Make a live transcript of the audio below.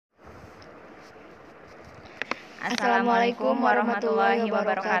Assalamualaikum warahmatullahi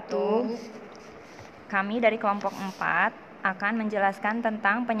wabarakatuh. Kami dari kelompok 4 akan menjelaskan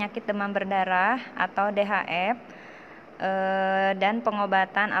tentang penyakit demam berdarah atau DHF dan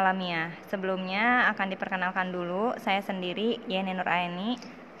pengobatan alamiah. Sebelumnya akan diperkenalkan dulu, saya sendiri Yeni Nuraini.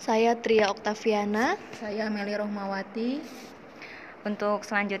 Saya Tria Oktaviana. Saya Meli Rohmawati. Untuk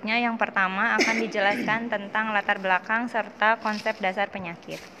selanjutnya yang pertama akan dijelaskan tentang latar belakang serta konsep dasar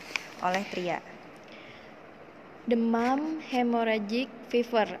penyakit oleh Tria. Demam hemorrhagic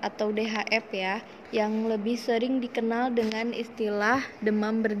fever atau DHF ya, yang lebih sering dikenal dengan istilah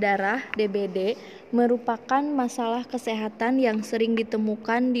demam berdarah DBD, merupakan masalah kesehatan yang sering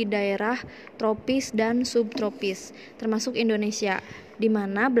ditemukan di daerah tropis dan subtropis, termasuk Indonesia, di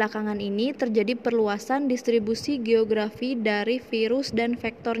mana belakangan ini terjadi perluasan distribusi geografi dari virus dan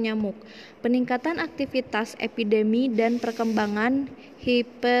vektor nyamuk, peningkatan aktivitas epidemi dan perkembangan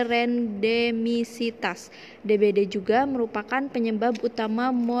hiperendemisitas. DBD juga merupakan penyebab utama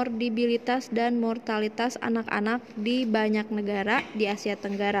morbiditas dan mortalitas anak-anak di banyak negara di Asia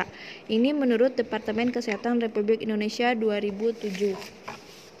Tenggara. Ini menurut Departemen Kesehatan Republik Indonesia 2007.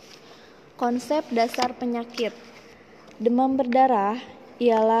 Konsep dasar penyakit. Demam berdarah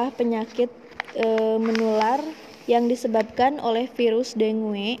ialah penyakit menular yang disebabkan oleh virus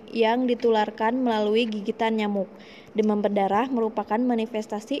dengue yang ditularkan melalui gigitan nyamuk. Demam berdarah merupakan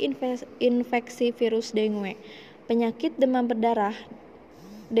manifestasi infeksi virus dengue. Penyakit demam berdarah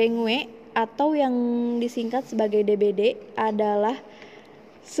dengue atau yang disingkat sebagai DBD adalah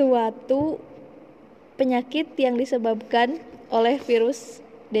suatu penyakit yang disebabkan oleh virus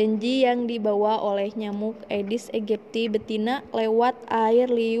dengue yang dibawa oleh nyamuk Aedes aegypti betina lewat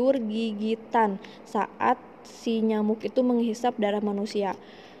air liur gigitan saat si nyamuk itu menghisap darah manusia.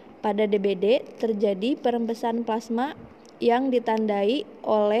 Pada DBD terjadi perembesan plasma yang ditandai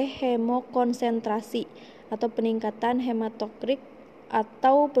oleh hemokonsentrasi atau peningkatan hematokrit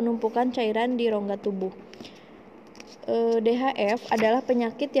atau penumpukan cairan di rongga tubuh. DHF adalah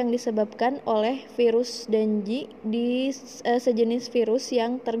penyakit yang disebabkan oleh virus dengue di sejenis virus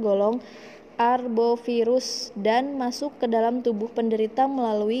yang tergolong arbovirus dan masuk ke dalam tubuh penderita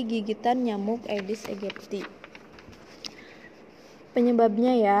melalui gigitan nyamuk Aedes aegypti.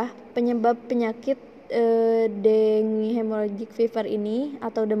 Penyebabnya ya, penyebab penyakit dengue hemorrhagic fever ini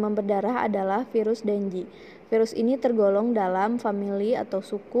atau demam berdarah adalah virus dengue. Virus ini tergolong dalam famili atau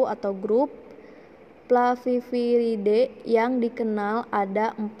suku atau grup Flaviviridae yang dikenal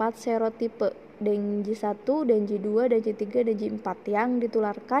ada 4 serotipe, dengue 1, dengue 2, dengue 3, dengue 4 yang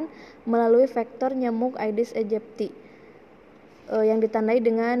ditularkan melalui vektor nyamuk Aedes aegypti yang ditandai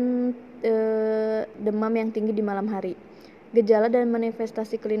dengan demam yang tinggi di malam hari. Gejala dan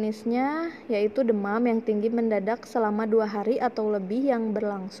manifestasi klinisnya yaitu demam yang tinggi mendadak selama 2 hari atau lebih yang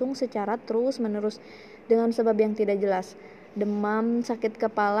berlangsung secara terus-menerus dengan sebab yang tidak jelas. Demam, sakit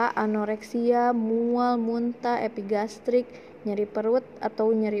kepala, anoreksia, mual, muntah, epigastrik, nyeri perut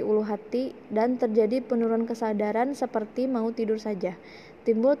atau nyeri ulu hati, dan terjadi penurunan kesadaran seperti mau tidur saja.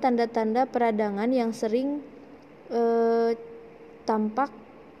 Timbul tanda-tanda peradangan yang sering tampak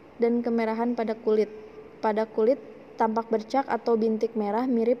dan kemerahan pada kulit. Pada kulit tampak bercak atau bintik merah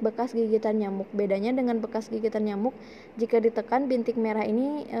mirip bekas gigitan nyamuk. Bedanya dengan bekas gigitan nyamuk, jika ditekan bintik merah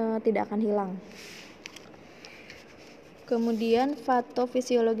ini tidak akan hilang. Kemudian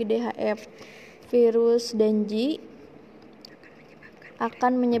patofisiologi DHF. Virus dengue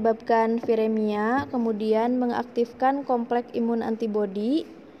akan menyebabkan viremia, kemudian mengaktifkan kompleks imun antibodi.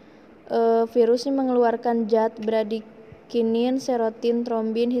 Virusnya mengeluarkan zat bradikinin, serotin,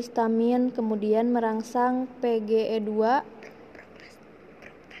 trombin, histamin, kemudian merangsang PGE2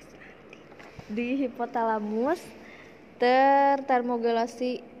 di hipotalamus.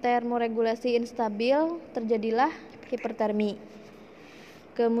 Termoregulasi instabil, terjadilah hipertermi.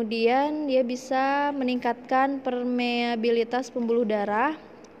 Kemudian dia bisa meningkatkan permeabilitas pembuluh darah,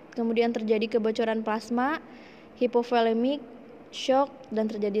 kemudian terjadi kebocoran plasma, hipovolemic shock, dan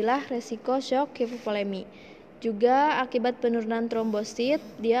terjadilah resiko shock hipovolemi. Juga akibat penurunan trombosit,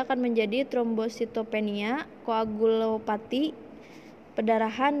 dia akan menjadi trombositopenia, koagulopati,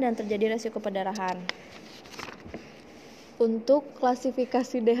 pendarahan, dan terjadi resiko pendarahan. Untuk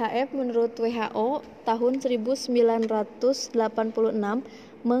klasifikasi DHF menurut WHO tahun 1986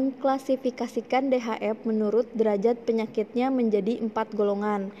 mengklasifikasikan DHF menurut derajat penyakitnya menjadi 4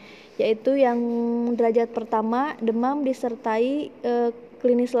 golongan, yaitu yang derajat pertama demam disertai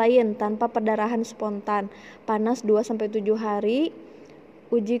klinis lain tanpa perdarahan spontan, panas 2-7 hari,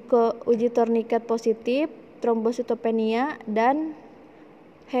 uji tourniquet positif, trombositopenia, dan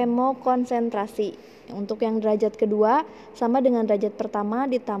hemokonsentrasi. Untuk yang derajat kedua sama dengan derajat pertama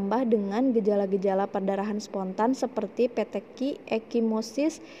ditambah dengan gejala-gejala perdarahan spontan seperti peteki,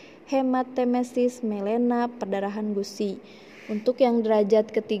 ekimosis, hematemesis, melena, perdarahan gusi. Untuk yang derajat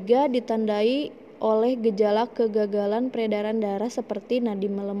ketiga ditandai oleh gejala kegagalan peredaran darah seperti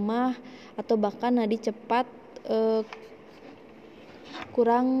nadi melemah atau bahkan nadi cepat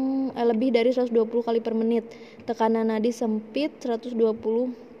lebih dari 120 kali per menit, tekanan nadi sempit 120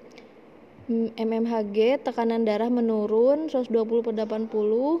 mmHg, tekanan darah menurun 120 per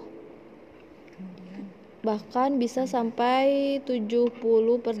 80, bahkan bisa sampai 70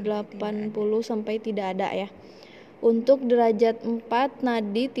 per 80 sampai tidak ada ya. Untuk derajat 4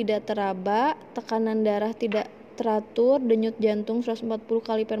 nadi tidak teraba, tekanan darah tidak teratur, denyut jantung 140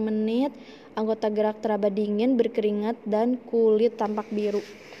 kali per menit, anggota gerak teraba dingin, berkeringat, dan kulit tampak biru.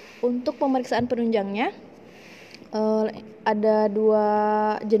 Untuk pemeriksaan penunjangnya ada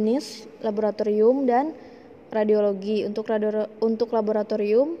 2 jenis, laboratorium dan radiologi. Untuk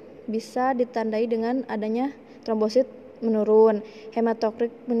laboratorium bisa ditandai dengan adanya trombosit menurun, hematokrit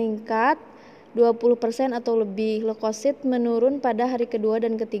meningkat 20% atau lebih, leukosit menurun pada hari kedua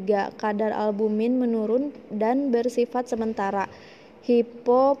dan ketiga, kadar albumin menurun dan bersifat sementara,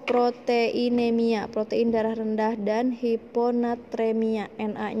 hipoproteinemia, protein darah rendah, dan hiponatremia,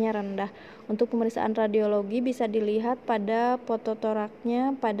 Na-nya rendah. Untuk pemeriksaan radiologi bisa dilihat pada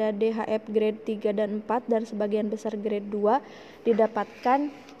fototoraknya pada DHF grade 3 dan 4 dan sebagian besar grade 2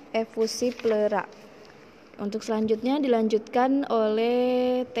 didapatkan efusi pleura. Untuk selanjutnya dilanjutkan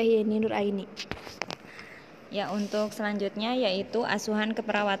oleh Teh Yeni Nuraini. Ya, untuk selanjutnya yaitu asuhan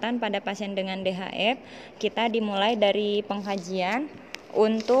keperawatan pada pasien dengan DHF. Kita dimulai dari pengkajian.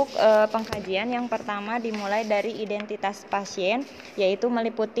 Untuk pengkajian yang pertama dimulai dari identitas pasien, yaitu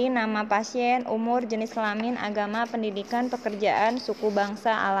meliputi nama pasien, umur, jenis kelamin, agama, pendidikan, pekerjaan, suku,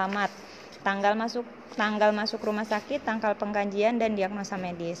 bangsa, alamat, tanggal masuk rumah sakit, tanggal pengkajian, dan diagnosa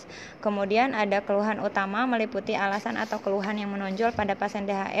medis. Kemudian ada keluhan utama, meliputi alasan atau keluhan yang menonjol pada pasien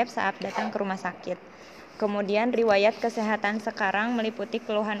DHF saat datang ke rumah sakit. Kemudian riwayat kesehatan sekarang meliputi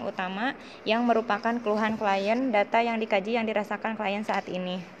keluhan utama yang merupakan keluhan klien, data yang dikaji yang dirasakan klien saat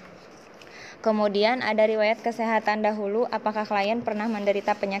ini. Kemudian ada riwayat kesehatan dahulu, apakah klien pernah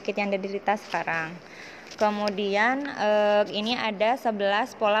menderita penyakit yang diderita sekarang. Kemudian ini ada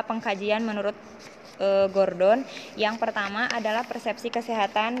 11 pola pengkajian menurut Gordon. Yang pertama adalah persepsi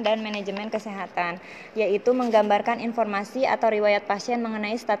kesehatan dan manajemen kesehatan, yaitu menggambarkan informasi atau riwayat pasien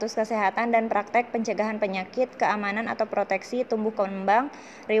mengenai status kesehatan dan praktek pencegahan penyakit, keamanan atau proteksi tumbuh kembang,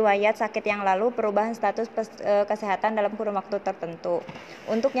 riwayat sakit yang lalu, perubahan status kesehatan dalam kurun waktu tertentu.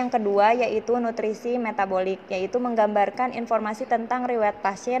 Untuk yang kedua yaitu nutrisi metabolik, yaitu menggambarkan informasi tentang riwayat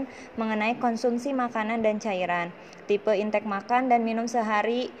pasien mengenai konsumsi makanan dan cairan, tipe intake makan dan minum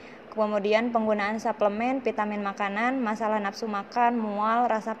sehari, kemudian penggunaan suplemen, vitamin makanan, masalah nafsu makan,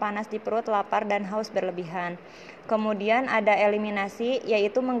 mual, rasa panas di perut, lapar, dan haus berlebihan. Kemudian ada eliminasi,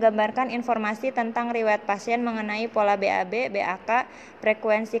 yaitu menggambarkan informasi tentang riwayat pasien mengenai pola BAB, BAK,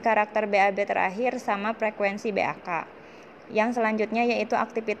 frekuensi karakter BAB terakhir, sama frekuensi BAK. Yang selanjutnya yaitu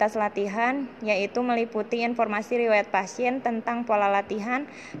aktivitas latihan, yaitu meliputi informasi riwayat pasien tentang pola latihan,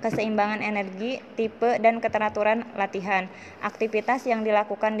 keseimbangan energi, tipe, dan keteraturan latihan, aktivitas yang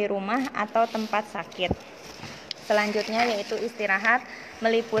dilakukan di rumah atau tempat sakit. Selanjutnya yaitu istirahat,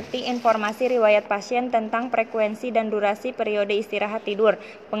 meliputi informasi riwayat pasien tentang frekuensi dan durasi periode istirahat tidur,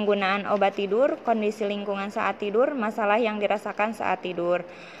 penggunaan obat tidur, kondisi lingkungan saat tidur, masalah yang dirasakan saat tidur.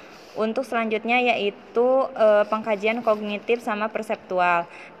 Untuk selanjutnya yaitu pengkajian kognitif sama perseptual,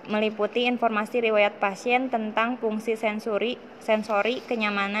 meliputi informasi riwayat pasien tentang fungsi sensori,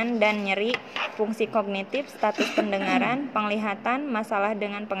 kenyamanan dan nyeri, fungsi kognitif, status pendengaran, penglihatan, masalah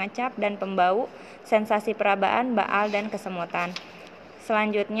dengan pengecap dan pembau, sensasi perabaan, baal, dan kesemutan.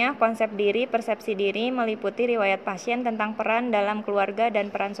 Selanjutnya, konsep diri, persepsi diri, meliputi riwayat pasien tentang peran dalam keluarga dan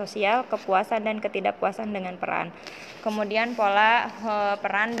peran sosial, kepuasan dan ketidakpuasan dengan peran. Kemudian pola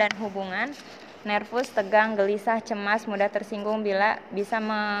peran dan hubungan, nervus, tegang, gelisah, cemas, mudah tersinggung, bila bisa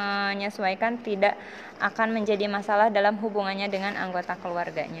menyesuaikan tidak akan menjadi masalah dalam hubungannya dengan anggota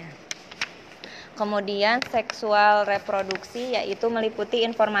keluarganya. Kemudian seksual reproduksi, yaitu meliputi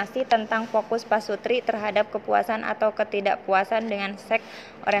informasi tentang fokus pasutri terhadap kepuasan atau ketidakpuasan dengan seks,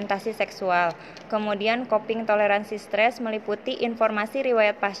 orientasi seksual. Kemudian coping toleransi stres, meliputi informasi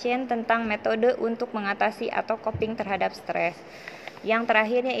riwayat pasien tentang metode untuk mengatasi atau coping terhadap stres. Yang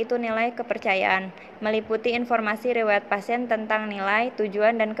terakhir yaitu nilai kepercayaan, meliputi informasi riwayat pasien tentang nilai,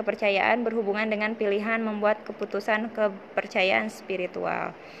 tujuan, dan kepercayaan berhubungan dengan pilihan membuat keputusan kepercayaan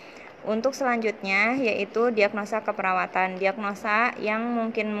spiritual. Untuk selanjutnya yaitu diagnosa keperawatan. Diagnosa yang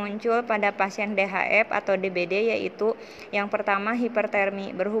mungkin muncul pada pasien DHF atau DBD yaitu yang pertama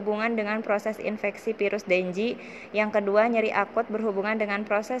hipertermi berhubungan dengan proses infeksi virus Dengue, yang kedua nyeri akut berhubungan dengan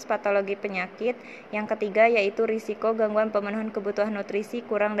proses patologi penyakit, yang ketiga yaitu risiko gangguan pemenuhan kebutuhan nutrisi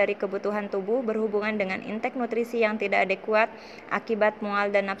kurang dari kebutuhan tubuh berhubungan dengan intake nutrisi yang tidak adekuat akibat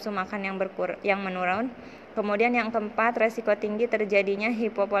mual dan nafsu makan yang menurun. Kemudian yang keempat, resiko tinggi terjadinya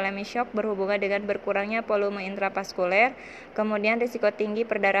hipovolemic shock berhubungan dengan berkurangnya volume intravaskuler. Kemudian risiko tinggi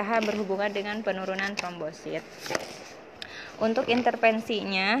perdarahan berhubungan dengan penurunan trombosit. Untuk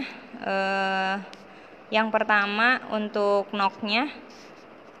intervensinya, yang pertama untuk NOC-nya,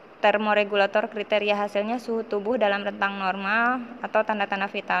 termoregulator kriteria hasilnya suhu tubuh dalam rentang normal atau tanda-tanda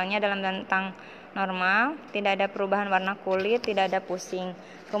vitalnya dalam rentang normal, tidak ada perubahan warna kulit, tidak ada pusing.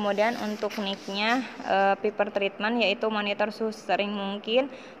 Kemudian untuk NIC-nya paper treatment yaitu monitor suhu sering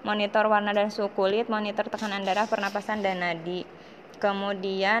mungkin, monitor warna dan suhu kulit, monitor tekanan darah, pernapasan dan nadi.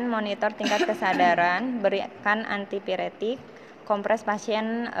 Kemudian monitor tingkat kesadaran, berikan antipiretik, kompres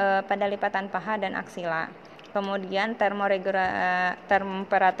pasien pada lipatan paha dan aksila. Kemudian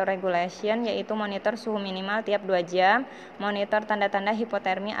temperature regulation yaitu monitor suhu minimal tiap 2 jam, monitor tanda-tanda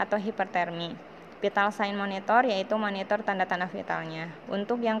hipotermi atau hipertermi. Vital sign monitor yaitu monitor tanda-tanda vitalnya.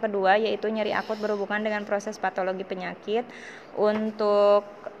 Untuk yang kedua yaitu nyeri akut berhubungan dengan proses patologi penyakit. Untuk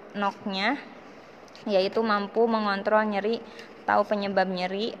NOC-nya yaitu mampu mengontrol nyeri, tahu penyebab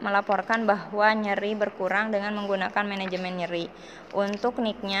nyeri, melaporkan bahwa nyeri berkurang dengan menggunakan manajemen nyeri. Untuk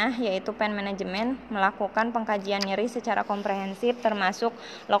NIC-nya yaitu pain management, melakukan pengkajian nyeri secara komprehensif termasuk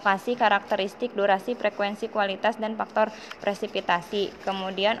lokasi, karakteristik, durasi, frekuensi, kualitas, dan faktor presipitasi.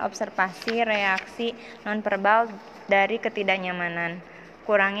 Kemudian observasi reaksi nonverbal dari ketidaknyamanan.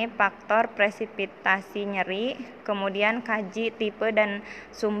 Kurangi faktor presipitasi nyeri, kemudian kaji tipe dan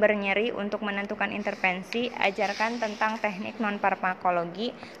sumber nyeri untuk menentukan intervensi, ajarkan tentang teknik non-farmakologi,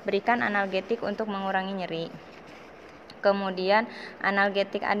 berikan analgetik untuk mengurangi nyeri. Kemudian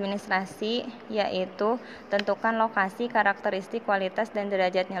analgetik administrasi yaitu tentukan lokasi, karakteristik, kualitas, dan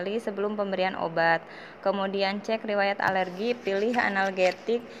derajat nyeri sebelum pemberian obat. Kemudian cek riwayat alergi, pilih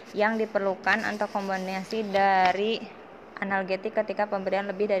analgetik yang diperlukan atau kombinasi dari analgetik ketika pemberian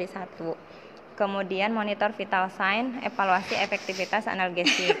lebih dari 1. Kemudian monitor vital sign, evaluasi efektivitas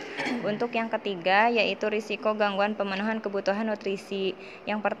analgesik. Untuk yang ketiga yaitu risiko gangguan pemenuhan kebutuhan nutrisi.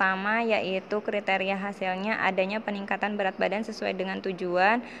 Yang pertama yaitu kriteria hasilnya adanya peningkatan berat badan sesuai dengan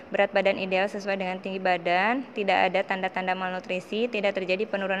tujuan, berat badan ideal sesuai dengan tinggi badan, tidak ada tanda-tanda malnutrisi, tidak terjadi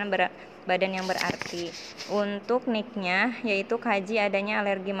penurunan berat badan yang berarti. Untuk NIC-nya yaitu kaji adanya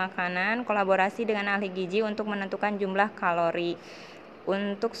alergi makanan, kolaborasi dengan ahli gizi untuk menentukan jumlah kalori.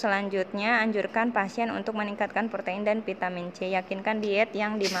 Untuk selanjutnya, anjurkan pasien untuk meningkatkan protein dan vitamin C. Yakinkan diet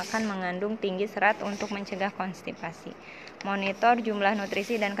yang dimakan mengandung tinggi serat untuk mencegah konstipasi. Monitor jumlah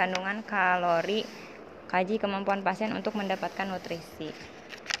nutrisi dan kandungan kalori. Kaji kemampuan pasien untuk mendapatkan nutrisi.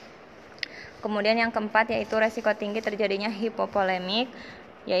 Kemudian yang keempat yaitu resiko tinggi terjadinya hipovolemik,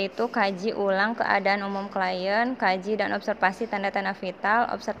 yaitu kaji ulang keadaan umum klien, kaji dan observasi tanda-tanda vital,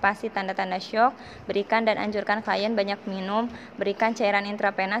 observasi tanda-tanda syok, berikan dan anjurkan klien banyak minum, berikan cairan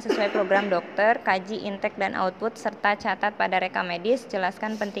intravena sesuai program dokter, kaji intake dan output, serta catat pada rekam medis,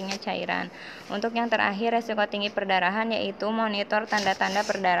 jelaskan pentingnya cairan. Untuk yang terakhir, resiko tinggi perdarahan yaitu monitor tanda-tanda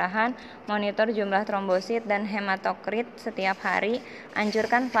perdarahan, monitor jumlah trombosit dan hematokrit setiap hari,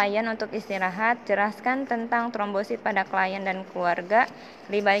 anjurkan klien untuk istirahat, jelaskan tentang trombosit pada klien dan keluarga,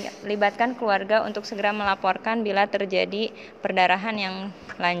 libatkan keluarga untuk segera melaporkan bila terjadi perdarahan yang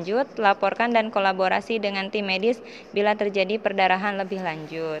lanjut, laporkan dan kolaborasi dengan tim medis bila terjadi perdarahan lebih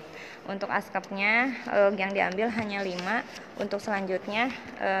lanjut. Untuk askapnya yang diambil hanya 5. Untuk selanjutnya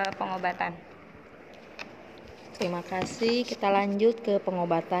pengobatan. Terima kasih. Kita lanjut ke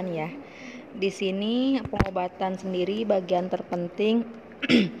pengobatan ya. Di sini pengobatan sendiri bagian terpenting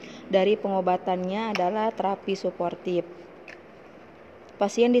dari pengobatannya adalah terapi suportif.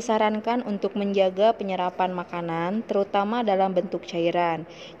 Pasien disarankan untuk menjaga penyerapan makanan, terutama dalam bentuk cairan.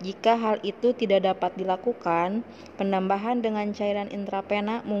 Jika hal itu tidak dapat dilakukan, penambahan dengan cairan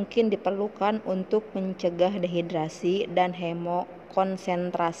intravena mungkin diperlukan untuk mencegah dehidrasi dan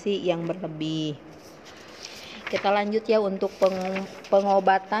hemokonsentrasi yang berlebih. Kita lanjut ya untuk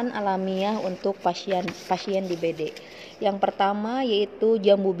pengobatan alamiah untuk pasien DBD. Yang pertama yaitu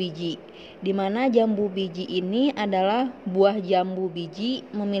jambu biji, di mana jambu biji ini adalah buah jambu biji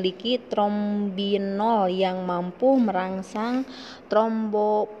memiliki trombinol yang mampu merangsang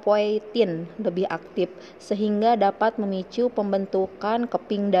trombopoietin lebih aktif sehingga dapat memicu pembentukan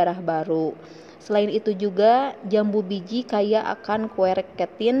keping darah baru. Selain itu juga jambu biji kaya akan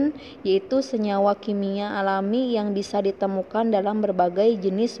quercetin, yaitu senyawa kimia alami yang bisa ditemukan dalam berbagai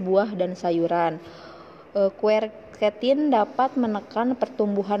jenis buah dan sayuran. Quercetin dapat menekan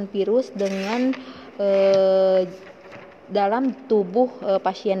pertumbuhan virus dengan dalam tubuh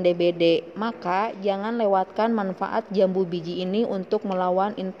pasien DBD. Maka jangan lewatkan manfaat jambu biji ini untuk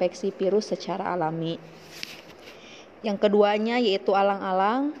melawan infeksi virus secara alami. Yang keduanya yaitu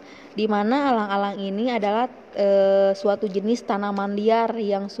alang-alang, di mana alang-alang ini adalah suatu jenis tanaman liar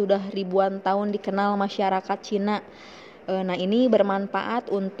yang sudah ribuan tahun dikenal masyarakat Cina. Nah, ini bermanfaat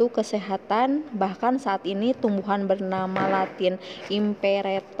untuk kesehatan. Bahkan saat ini tumbuhan bernama Latin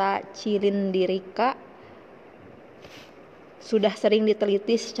Imperata cylindrica sudah sering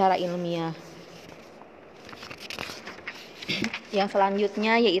diteliti secara ilmiah. Yang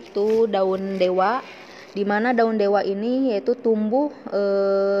selanjutnya yaitu daun dewa, di mana daun dewa ini yaitu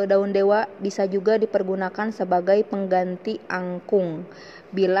daun dewa bisa juga dipergunakan sebagai pengganti angkung.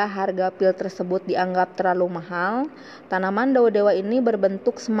 Bila harga pil tersebut dianggap terlalu mahal, tanaman daun dewa ini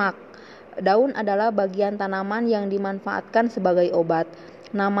berbentuk semak. Daun adalah bagian tanaman yang dimanfaatkan sebagai obat.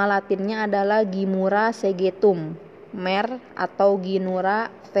 Nama latinnya adalah Gimura segetum, Mer atau Ginura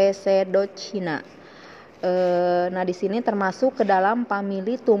Pseudochina. Nah, di sini termasuk ke dalam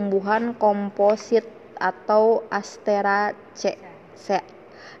famili tumbuhan komposit atau Asteraceae.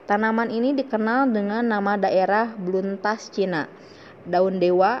 Tanaman ini dikenal dengan nama daerah Bluntas Cina, daun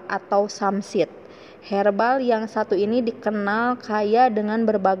dewa atau samsit. Herbal yang satu ini dikenal kaya dengan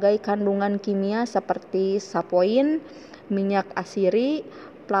berbagai kandungan kimia seperti sapoin, minyak asiri,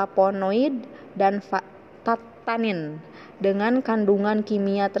 flavonoid, dan tanin. Dengan kandungan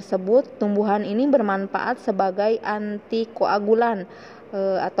kimia tersebut, tumbuhan ini bermanfaat sebagai antikoagulan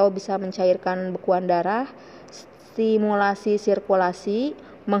atau bisa mencairkan bekuan darah, stimulasi sirkulasi,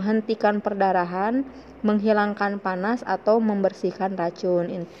 menghentikan perdarahan, menghilangkan panas atau membersihkan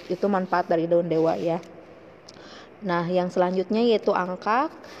racun. Itu manfaat dari daun dewa ya. Nah, yang selanjutnya yaitu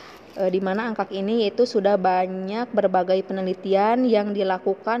angkak, di mana angkak ini yaitu sudah banyak berbagai penelitian yang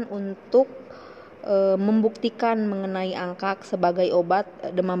dilakukan untuk membuktikan mengenai angkak sebagai obat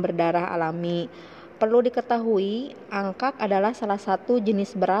demam berdarah alami. Perlu diketahui, angkak adalah salah satu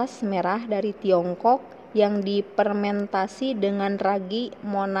jenis beras merah dari Tiongkok yang difermentasi dengan ragi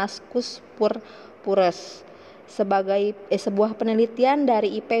Monascus purpurus. Sebuah penelitian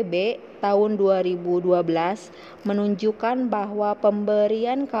dari IPB tahun 2012 menunjukkan bahwa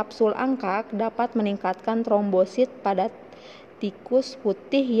pemberian kapsul angkak dapat meningkatkan trombosit pada tikus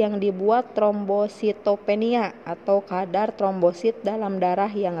putih yang dibuat trombositopenia atau kadar trombosit dalam darah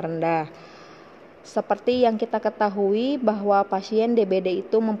yang rendah. Seperti yang kita ketahui bahwa pasien DBD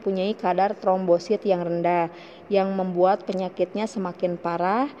itu mempunyai kadar trombosit yang rendah, yang membuat penyakitnya semakin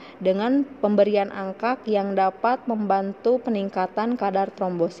parah. Dengan pemberian angkak yang dapat membantu peningkatan kadar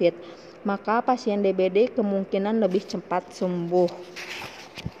trombosit, maka pasien DBD kemungkinan lebih cepat sembuh.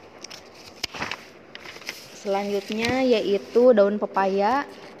 Selanjutnya yaitu daun pepaya.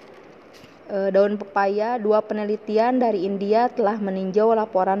 Daun pepaya, 2 penelitian dari India telah meninjau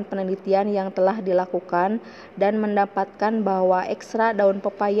laporan penelitian yang telah dilakukan dan mendapatkan bahwa ekstrak daun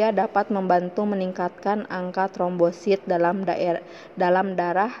pepaya dapat membantu meningkatkan angka trombosit dalam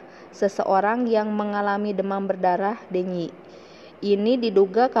darah seseorang yang mengalami demam berdarah dengue. Ini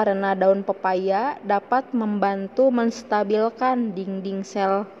diduga karena daun pepaya dapat membantu menstabilkan dinding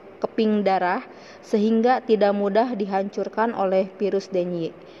sel keping darah sehingga tidak mudah dihancurkan oleh virus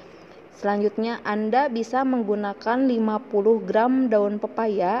dengue. Selanjutnya, Anda bisa menggunakan 50 gram daun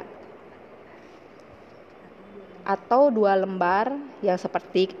pepaya atau 2 lembar yang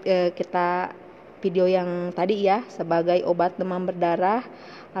seperti kita video yang tadi ya, sebagai obat demam berdarah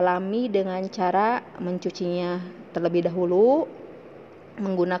alami dengan cara mencucinya terlebih dahulu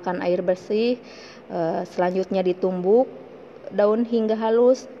menggunakan air bersih. Selanjutnya ditumbuk daun hingga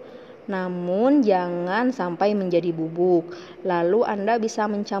halus, namun jangan sampai menjadi bubuk. Lalu Anda bisa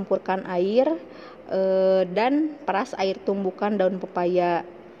mencampurkan air dan peras air tumbukan daun pepaya.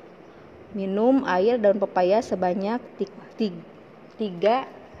 Minum air daun pepaya sebanyak 2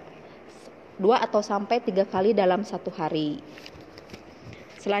 atau sampai 3 kali dalam 1 hari.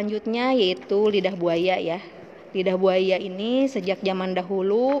 Selanjutnya yaitu lidah buaya ya. Lidah buaya ini sejak zaman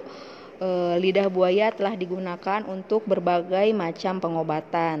dahulu lidah buaya telah digunakan untuk berbagai macam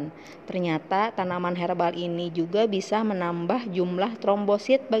pengobatan. Ternyata tanaman herbal ini juga bisa menambah jumlah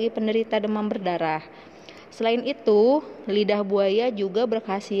trombosit bagi penderita demam berdarah. Selain itu, lidah buaya juga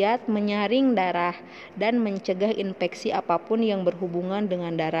berkhasiat menyaring darah dan mencegah infeksi apapun yang berhubungan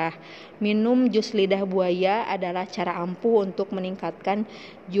dengan darah. Minum jus lidah buaya adalah cara ampuh untuk meningkatkan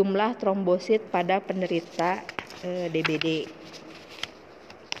jumlah trombosit pada penderita DBD.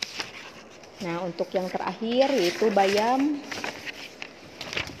 Nah, untuk yang terakhir yaitu bayam.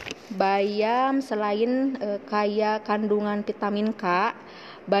 Bayam selain kaya kandungan vitamin K,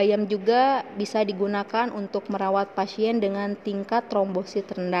 bayam juga bisa digunakan untuk merawat pasien dengan tingkat trombosit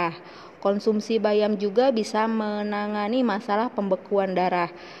rendah. Konsumsi bayam juga bisa menangani masalah pembekuan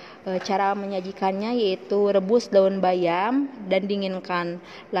darah. Cara menyajikannya yaitu rebus daun bayam dan dinginkan,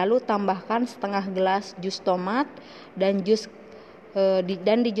 lalu tambahkan setengah gelas jus tomat dan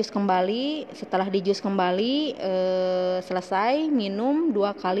dijus kembali. Setelah dijus kembali selesai, minum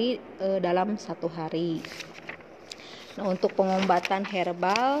 2 kali dalam 1 hari. Nah, untuk pengobatan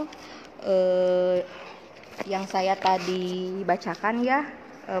herbal yang saya tadi bacakan ya,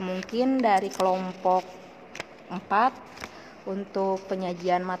 mungkin dari kelompok 4 untuk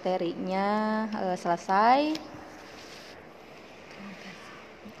penyajian materinya selesai.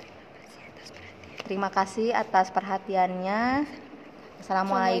 Terima kasih atas perhatiannya.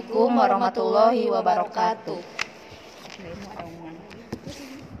 Assalamualaikum warahmatullahi wabarakatuh.